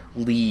just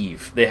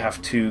leave. They have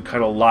to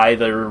kind of lie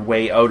their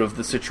way out of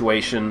the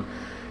situation,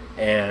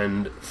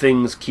 and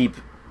things keep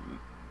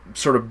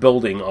sort of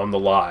building on the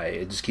lie.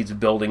 It just keeps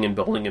building and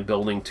building and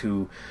building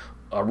to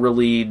a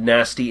really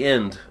nasty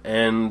end,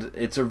 and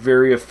it's a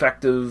very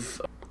effective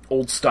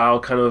old-style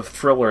kind of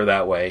thriller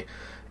that way.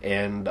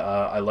 And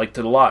I liked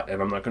it a lot,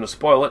 and I'm not going to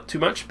spoil it too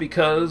much,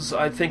 because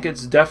I think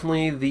it's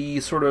definitely the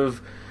sort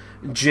of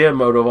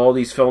gem out of all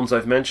these films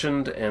I've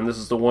mentioned, and this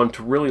is the one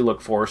to really look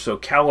for. So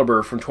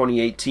Caliber from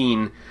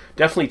 2018,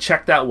 definitely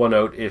check that one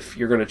out if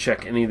you're going to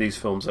check any of these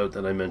films out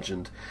that I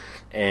mentioned.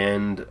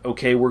 And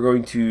okay, we're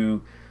going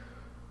to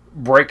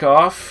break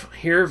off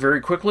here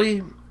very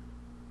quickly,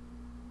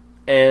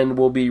 and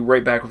we'll be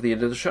right back with the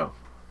end of the show.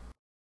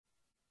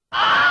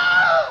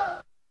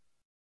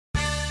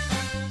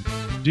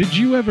 Did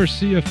you ever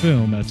see a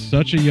film at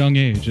such a young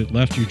age it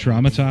left you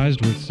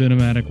traumatized with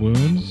cinematic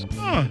wounds?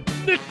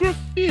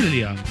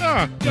 Necrophilia.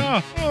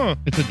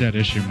 It's a dead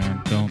issue,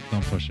 man. Don't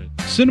push it.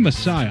 Cinema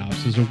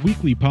Psyops is a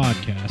weekly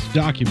podcast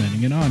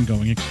documenting an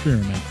ongoing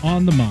experiment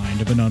on the mind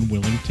of an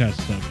unwilling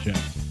test subject.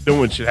 No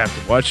one should have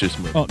to watch this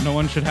movie. Oh, no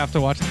one should have to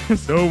watch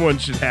this? No one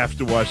should have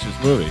to watch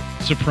this movie.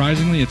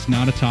 Surprisingly, it's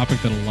not a topic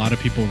that a lot of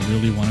people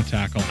really want to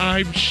tackle.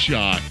 I'm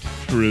shocked,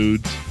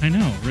 Prudes. I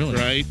know, really.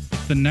 Right?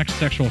 It's the next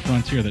sexual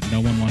frontier that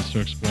no one wants to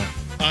explore.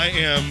 I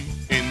am,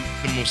 in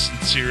the most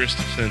sincerest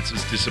of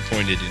senses,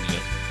 disappointed in you.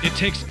 It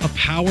takes a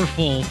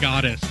powerful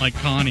goddess like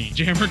Connie,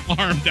 jam her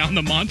arm down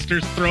the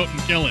monster's throat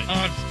and kill it. Oh,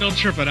 I'm still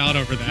tripping out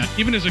over that.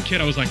 Even as a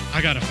kid, I was like,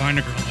 I gotta find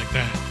a girl like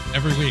that.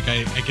 Every week,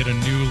 I get a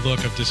new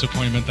look of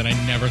disappointment that I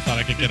never thought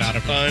I could get out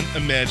of her.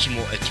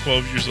 Unimaginable. At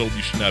 12 years old,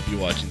 you should not be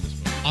watching this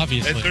movie.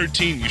 Obviously. At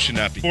 13, you should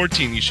not be.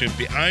 14, you shouldn't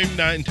be. I'm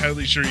not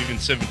entirely sure even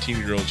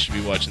 17-year-olds should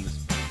be watching this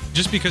movie.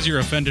 Just because you're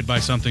offended by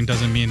something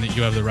doesn't mean that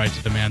you have the right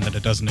to demand that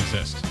it doesn't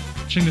exist.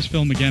 Watching this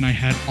film again, I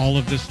had all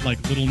of this like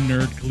little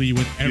nerd glee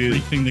with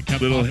everything that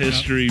kept little popping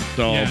history up.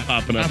 all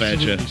popping up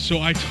absolutely. at you.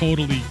 So I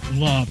totally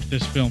loved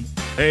this film.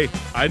 Hey,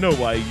 I know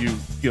why you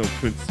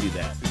couldn't see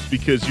that. It's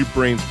because your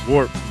brain's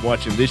warped from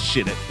watching this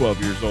shit at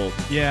 12 years old.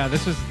 Yeah,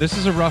 this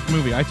is a rough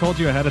movie. I told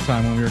you ahead of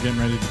time when we were getting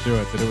ready to do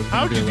it that it was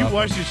How going to be a did you rough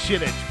watch one. this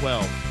shit at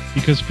 12?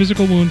 Because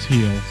physical wounds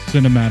heal,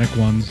 cinematic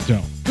ones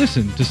don't.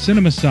 Listen to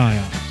Cinema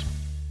Psyops.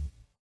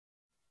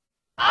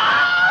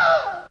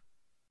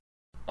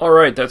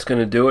 Alright, that's going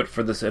to do it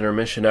for this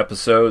intermission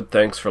episode.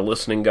 Thanks for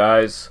listening,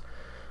 guys.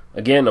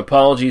 Again,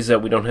 apologies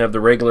that we don't have the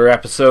regular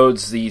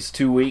episodes these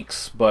 2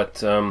 weeks,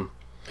 but, I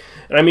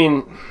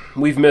mean,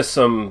 we've missed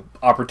some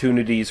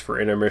opportunities for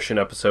intermission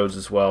episodes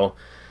as well.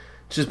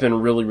 It's just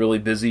been really, really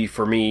busy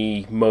for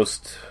me,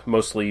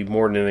 mostly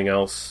more than anything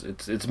else.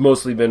 It's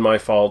mostly been my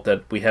fault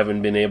that we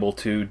haven't been able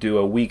to do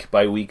a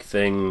week-by-week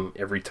thing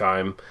every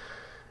time.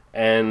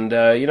 And,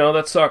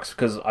 that sucks,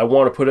 because I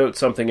want to put out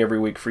something every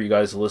week for you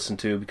guys to listen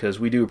to, because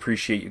we do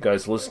appreciate you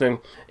guys listening.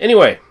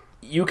 Anyway,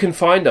 you can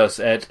find us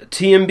at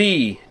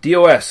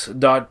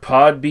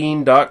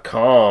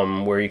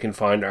tmbdos.podbean.com, where you can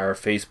find our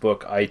Facebook,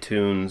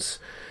 iTunes,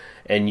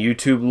 and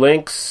YouTube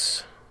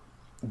links.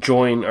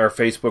 join our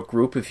Facebook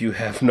group if you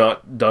have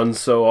not done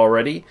so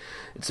already.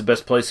 It's the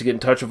best place to get in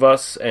touch with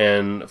us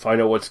and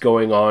find out what's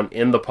going on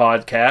in the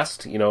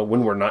podcast, you know,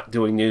 when we're not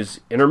doing these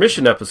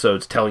intermission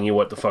episodes telling you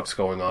what the fuck's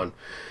going on.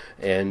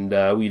 And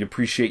we'd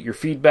appreciate your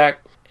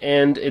feedback.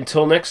 And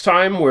until next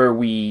time, where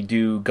we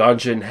do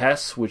Ganja and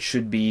Hess, which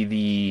should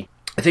be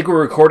I think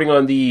we're recording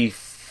on the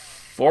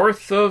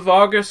 4th of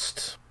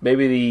August,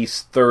 maybe the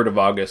 3rd of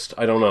August,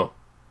 I don't know.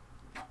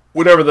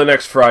 Whatever the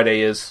next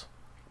Friday is,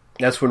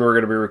 that's when we're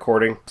going to be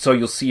recording. So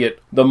you'll see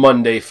it the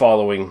Monday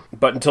following.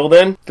 But until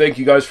then, thank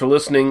you guys for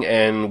listening,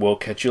 and we'll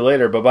catch you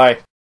later. Bye-bye.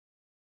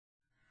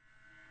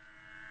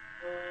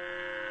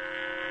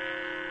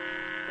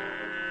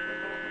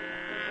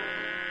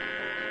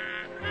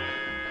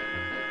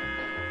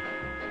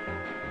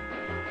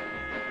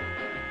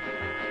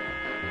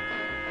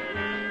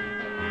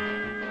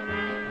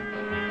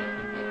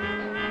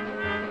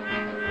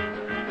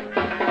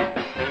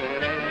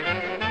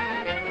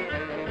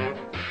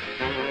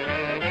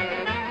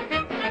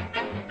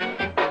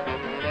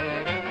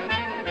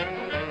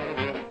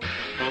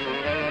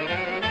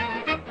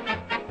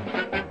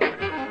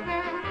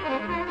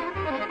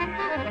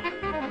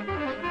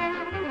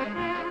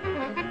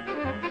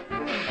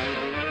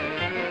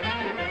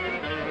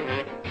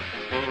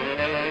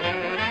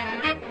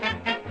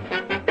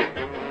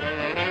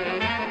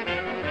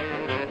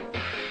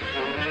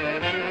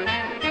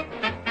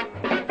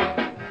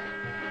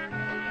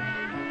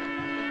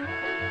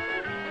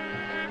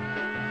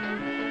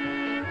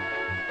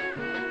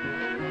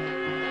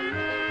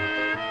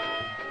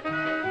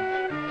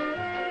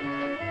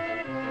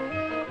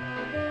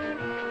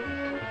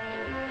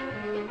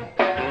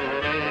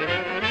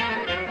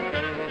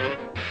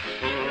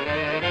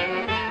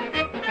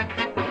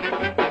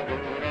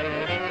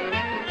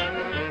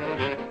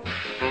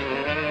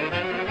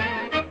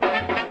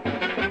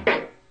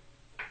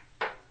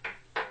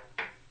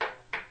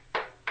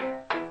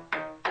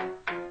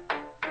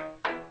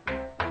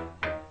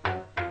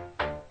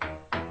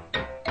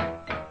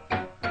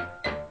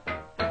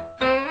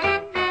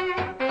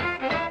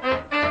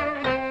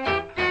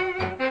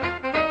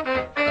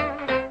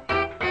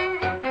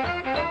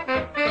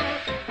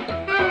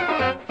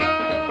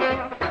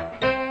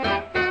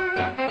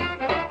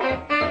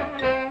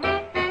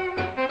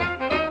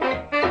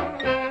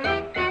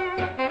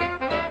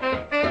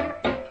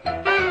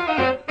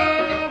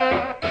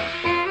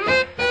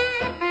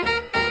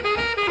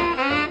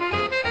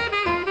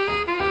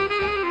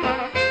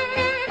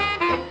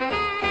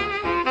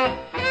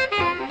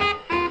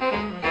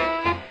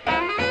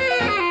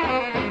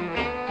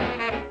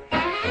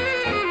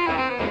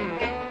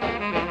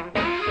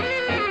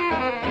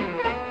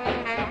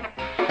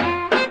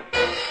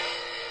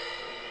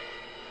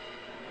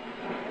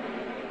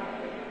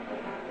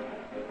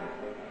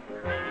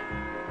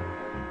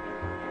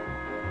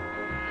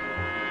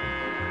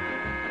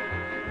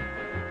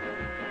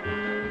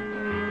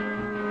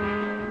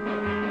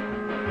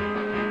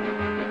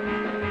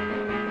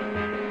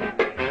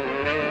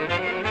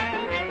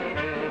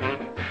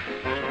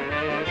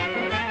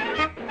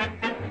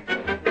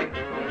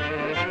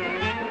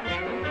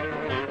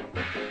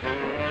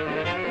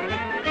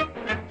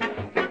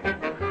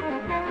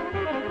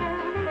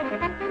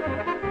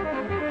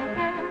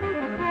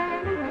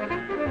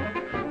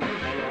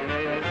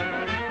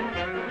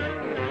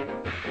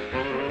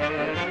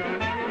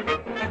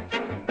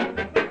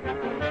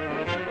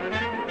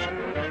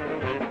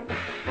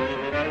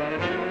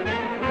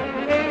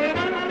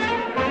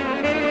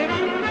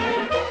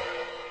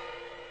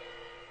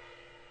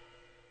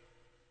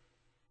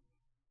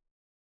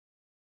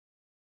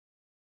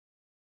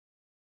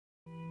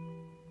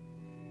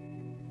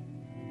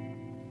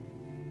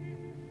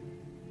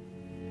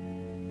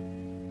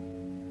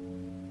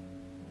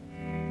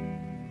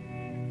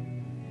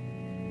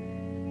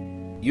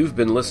 You've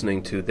been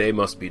listening to They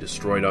Must Be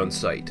Destroyed on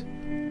Sight.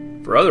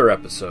 For other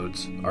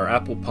episodes, our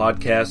Apple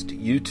Podcast,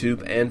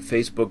 YouTube, and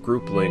Facebook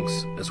group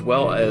links, as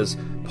well as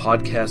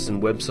podcasts and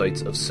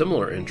websites of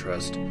similar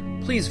interest,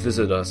 please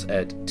visit us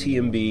at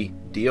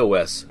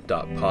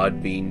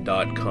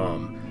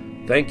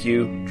tmbdos.podbean.com. Thank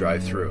you.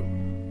 Drive through.